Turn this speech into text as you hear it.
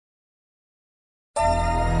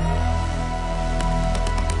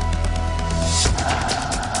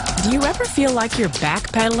Do you ever feel like you're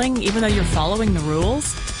backpedaling even though you're following the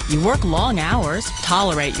rules? You work long hours,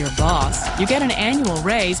 tolerate your boss, you get an annual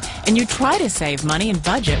raise, and you try to save money and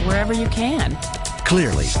budget wherever you can.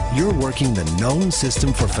 Clearly, you're working the known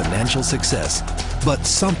system for financial success, but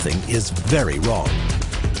something is very wrong.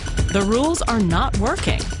 The rules are not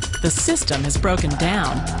working. The system has broken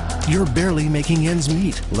down. You're barely making ends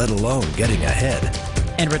meet, let alone getting ahead.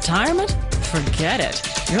 And retirement? Forget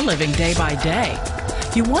it. You're living day by day.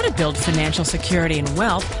 You want to build financial security and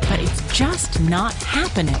wealth, but it's just not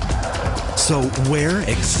happening. So where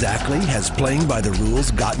exactly has playing by the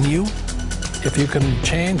rules gotten you? If you can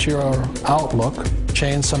change your outlook,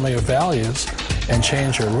 change some of your values, and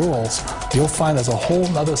change your rules, you'll find there's a whole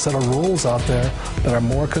other set of rules out there that are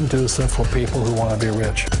more conducive for people who want to be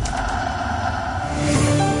rich.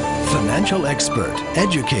 Financial expert,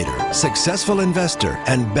 educator, successful investor,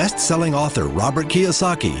 and best-selling author Robert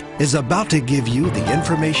Kiyosaki is about to give you the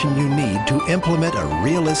information you need to implement a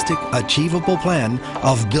realistic, achievable plan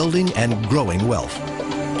of building and growing wealth.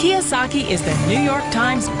 Kiyosaki is the New York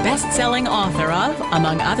Times best-selling author of,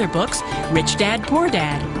 among other books, Rich Dad, Poor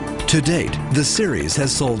Dad. To date, the series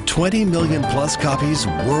has sold 20 million plus copies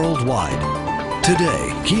worldwide. Today,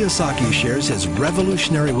 Kiyosaki shares his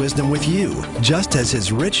revolutionary wisdom with you, just as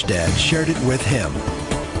his rich dad shared it with him.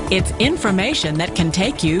 It's information that can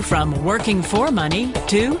take you from working for money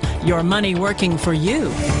to your money working for you.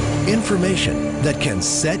 Information that can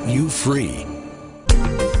set you free.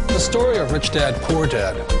 The story of Rich Dad, Poor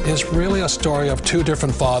Dad is really a story of two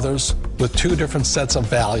different fathers with two different sets of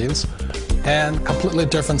values and completely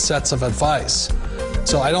different sets of advice.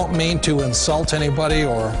 So I don't mean to insult anybody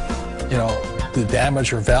or, to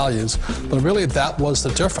damage your values, but really that was the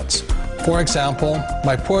difference. For example,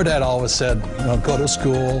 my poor dad always said, go to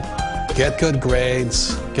school, get good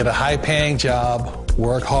grades, get a high-paying job,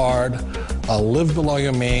 work hard, live below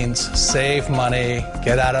your means, save money,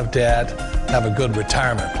 get out of debt, have a good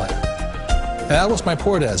retirement plan. And that was my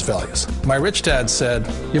poor dad's values. My rich dad said,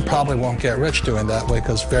 you probably won't get rich doing that way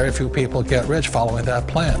because very few people get rich following that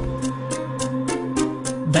plan.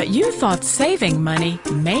 But you thought saving money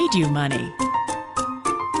made you money.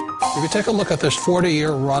 If you take a look at this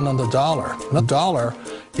 40-year run on the dollar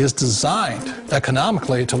is designed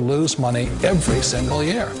economically to lose money every single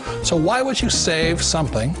year. So why would you save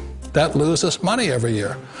something that loses money every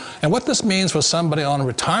year? And what this means for somebody on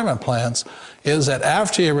retirement plans is that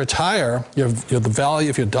after you retire, the value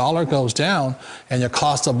of your dollar goes down and your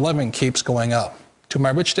cost of living keeps going up. To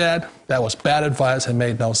my rich dad, that was bad advice and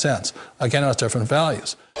made no sense. Again, it was different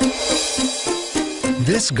values.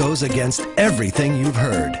 This goes against everything you've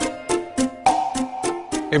heard.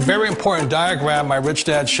 A very important diagram my rich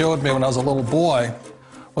dad showed me when I was a little boy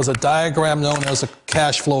was a diagram known as a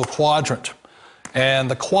cash flow quadrant. And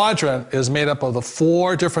the quadrant is made up of the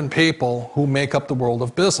 4 different people who make up the world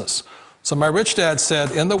of business. So my rich dad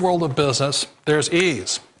said, in the world of business, there's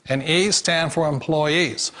E's. And E's stand for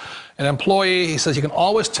employees. An employee, he says, you can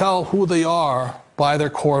always tell who they are by their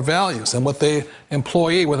core values. And what the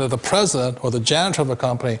employee, whether the president or the janitor of the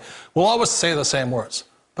company, will always say the same words.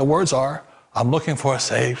 The words are, I'm looking for a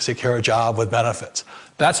safe, secure job with benefits.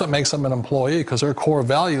 That's what makes them an employee, because their core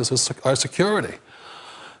values are security.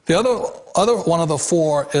 The other one of the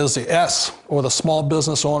 4 is the S, or the small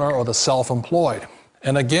business owner or the self-employed.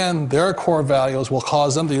 And again, their core values will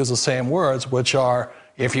cause them to use the same words, which are,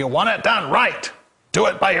 if you want it done right, do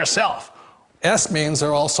it by yourself. S means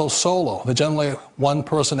they're also solo. They're generally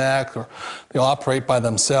one-person act, or they operate by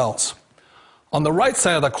themselves. On the right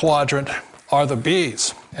side of the quadrant are the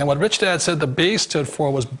B's. And what Rich Dad said the B stood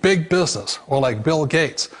for was big business, or like Bill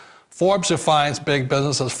Gates. Forbes defines big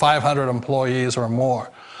business as 500 employees or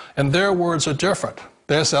more. And their words are different.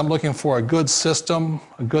 They say, I'm looking for a good system,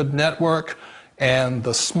 a good network, and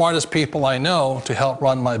the smartest people I know to help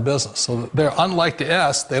run my business. So they're unlike the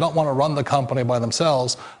S. They don't want to run the company by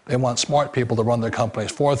themselves. They want smart people to run their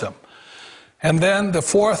companies for them. And then the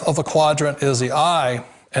 4th of the quadrant is the I,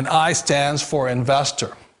 and I stands for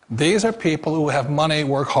investor. These are people who have money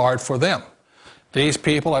work hard for them. These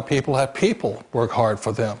people are people who have people work hard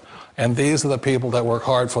for them. And these are the people that work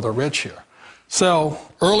hard for the rich here. So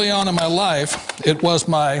early on in my life, it was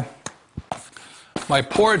my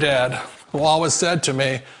poor dad who always said to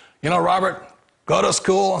me, Robert, go to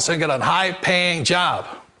school and so get a high-paying job.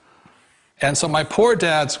 And so my poor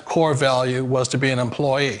dad's core value was to be an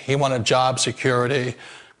employee. He wanted job security,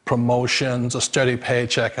 promotions, a steady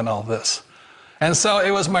paycheck, and all this. And so it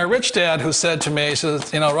was my rich dad who said to me, he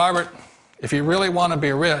says, Robert, if you really want to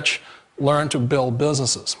be rich, learn to build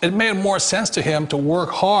businesses. It made more sense to him to work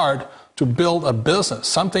hard to build a business,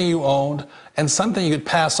 something you owned and something you could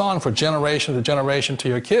pass on for generation to generation to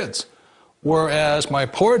your kids. Whereas my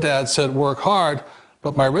poor dad said, work hard,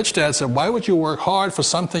 but my rich dad said, why would you work hard for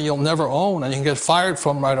something you'll never own and you can get fired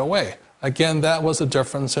from right away? Again, that was a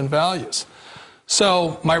difference in values.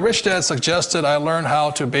 So my rich dad suggested I learn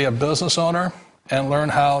how to be a business owner and learn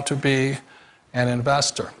how to be an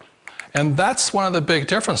investor. And that's one of the big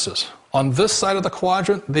differences. On this side of the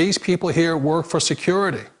quadrant, these people here work for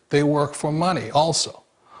security. They work for money also.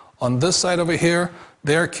 On this side over here,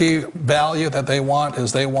 their key value that they want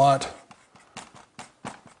is they want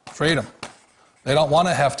freedom. They don't want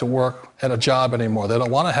to have to work at a job anymore. They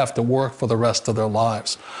don't want to have to work for the rest of their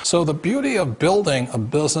lives. So the beauty of building a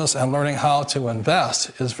business and learning how to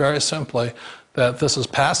invest is very simply that this is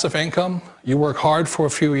passive income. You work hard for a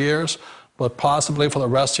few years, but possibly for the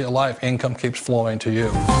rest of your life, income keeps flowing to you.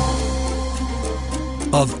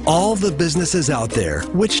 Of all the businesses out there,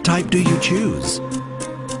 which type do you choose?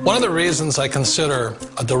 One of the reasons I consider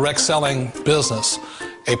a direct selling business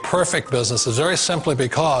a perfect business is very simply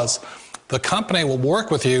because the company will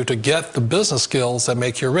work with you to get the business skills that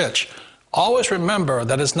make you rich. Always remember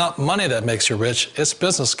that it's not money that makes you rich, it's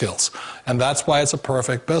business skills. And that's why it's a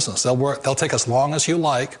perfect business. They'll take as long as you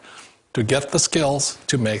like to get the skills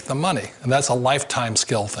to make the money. And that's a lifetime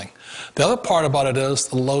skill thing. The other part about it is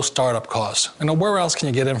the low startup cost. Where else can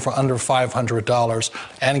you get in for under $500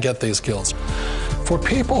 and get these skills? For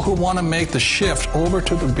people who want to make the shift over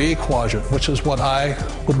to the B quadrant, which is what I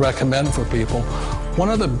would recommend for people, one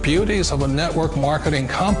of the beauties of a network marketing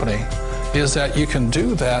company is that you can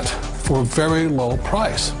do that for a very low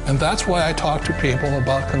price. And that's why I talk to people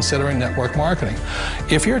about considering network marketing.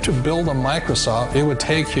 If you're to build a Microsoft, it would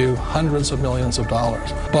take you hundreds of millions of dollars.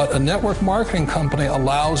 But a network marketing company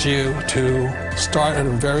allows you to start at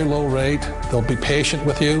a very low rate. They'll be patient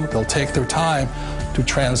with you. They'll take their time to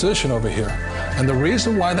transition over here. And the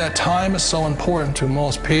reason why that time is so important to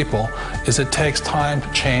most people is it takes time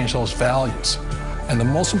to change those values. And the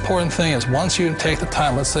most important thing is once you take the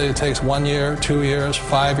time, let's say it takes 1 year, 2 years,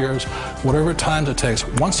 5 years, whatever time it takes,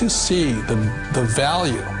 once you see the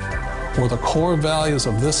value or the core values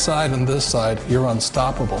of this side and this side, you're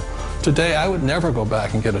unstoppable. Today, I would never go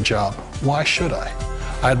back and get a job. Why should I?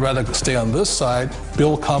 I'd rather stay on this side,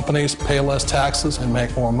 build companies, pay less taxes, and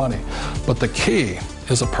make more money. But the key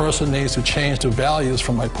is a person needs to change the values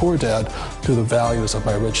from my poor dad to the values of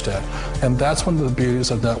my rich dad. And that's one of the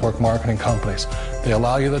beauties of network marketing companies. They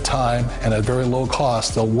allow you the time, and at very low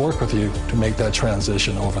cost, they'll work with you to make that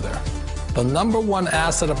transition over there. The number one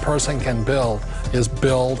asset a person can build is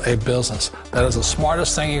build a business. That is the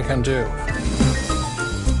smartest thing you can do.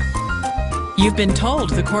 You've been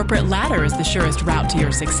told the corporate ladder is the surest route to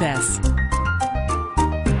your success.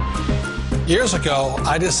 Years ago,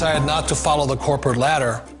 I decided not to follow the corporate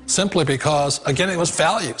ladder simply because, again, it was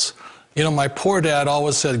values. You know, my poor dad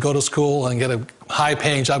always said, go to school and get a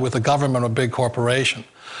high-paying job with the government or a big corporation.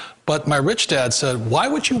 But my rich dad said, why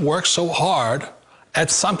would you work so hard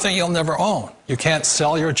at something you'll never own? You can't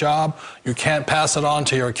sell your job. You can't pass it on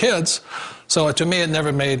to your kids. So to me, it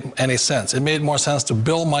never made any sense. It made more sense to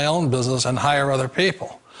build my own business and hire other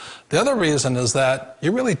people. The other reason is that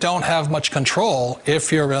you really don't have much control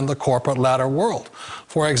if you're in the corporate ladder world.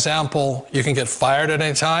 For example, you can get fired at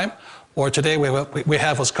any time, or today we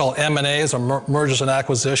have what's called M&As, or mergers and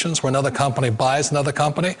acquisitions, where another company buys another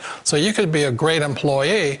company. So you could be a great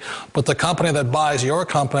employee, but the company that buys your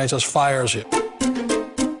company just fires you.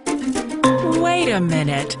 Wait a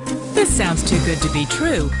minute. This sounds too good to be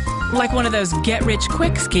true. Like one of those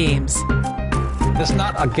get-rich-quick schemes. It's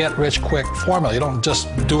not a get-rich-quick formula. You don't just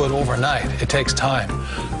do it overnight. It takes time.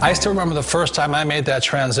 I still remember the first time I made that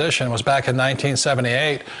transition was back in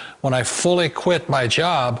 1978 when I fully quit my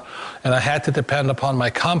job and I had to depend upon my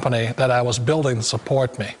company that I was building to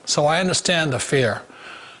support me. So I understand the fear.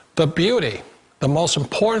 The beauty, the most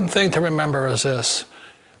important thing to remember is this.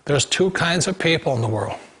 There's two kinds of people in the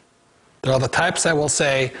world. There are the types that will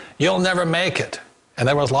say, you'll never make it. And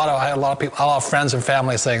there was I had a lot of people, a lot of friends and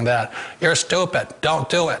family saying that. You're stupid, don't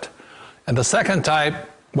do it. And the second type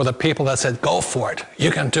were the people that said, go for it, you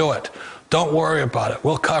can do it. Don't worry about it,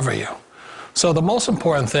 we'll cover you. So the most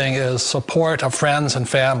important thing is support of friends and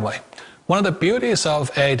family. One of the beauties of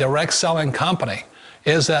a direct selling company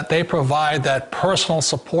is that they provide that personal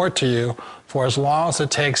support to you for as long as it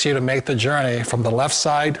takes you to make the journey from the left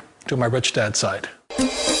side to my rich dad side.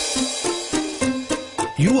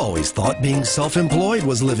 You always thought being self-employed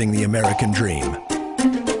was living the American dream.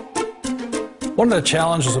 One of the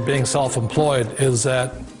challenges of being self-employed is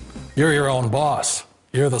that you're your own boss.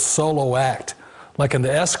 You're the solo act. Like in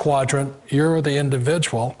the S quadrant, you're the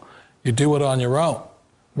individual. You do it on your own.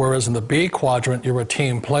 Whereas in the B quadrant, you're a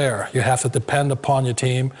team player. You have to depend upon your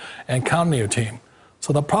team and count on your team.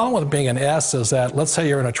 So the problem with being an S is that, let's say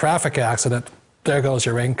you're in a traffic accident, there goes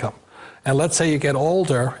your income. And let's say you get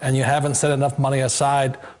older and you haven't set enough money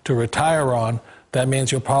aside to retire on, that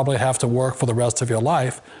means you'll probably have to work for the rest of your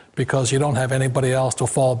life because you don't have anybody else to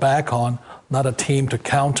fall back on, not a team to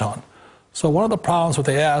count on. So one of the problems with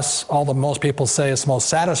the S, although most people say it's the most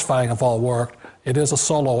satisfying of all work, it is a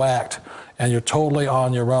solo act, and you're totally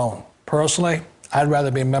on your own. Personally, I'd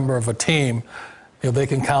rather be a member of a team if they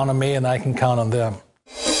can count on me and I can count on them.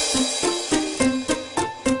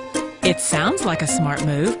 It sounds like a smart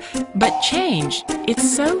move, but change,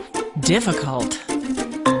 it's so difficult.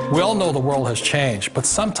 We all know the world has changed, but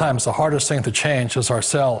sometimes the hardest thing to change is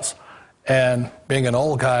ourselves. And being an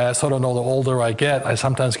old guy, I sort of know the older I get, I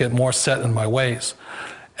sometimes get more set in my ways.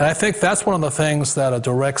 And I think that's one of the things that a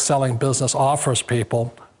direct selling business offers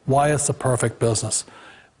people, why it's the perfect business.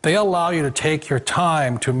 They allow you to take your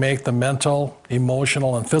time to make the mental,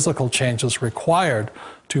 emotional, and physical changes required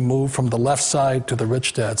to move from the left side to the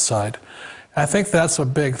rich dad side. I think that's a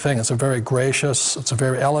big thing. It's a very gracious, it's a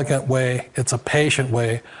very elegant way, it's a patient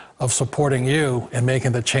way of supporting you in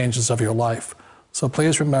making the changes of your life. So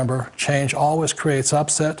please remember, change always creates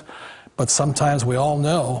upset, but sometimes we all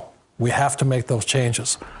know we have to make those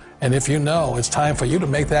changes. And if you know it's time for you to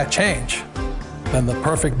make that change, then the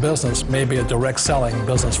perfect business may be a direct selling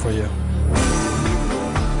business for you.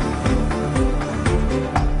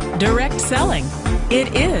 Direct selling.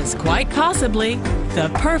 It is quite possibly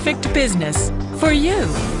the perfect business for you.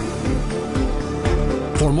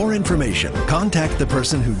 For more information, contact the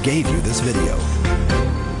person who gave you this video.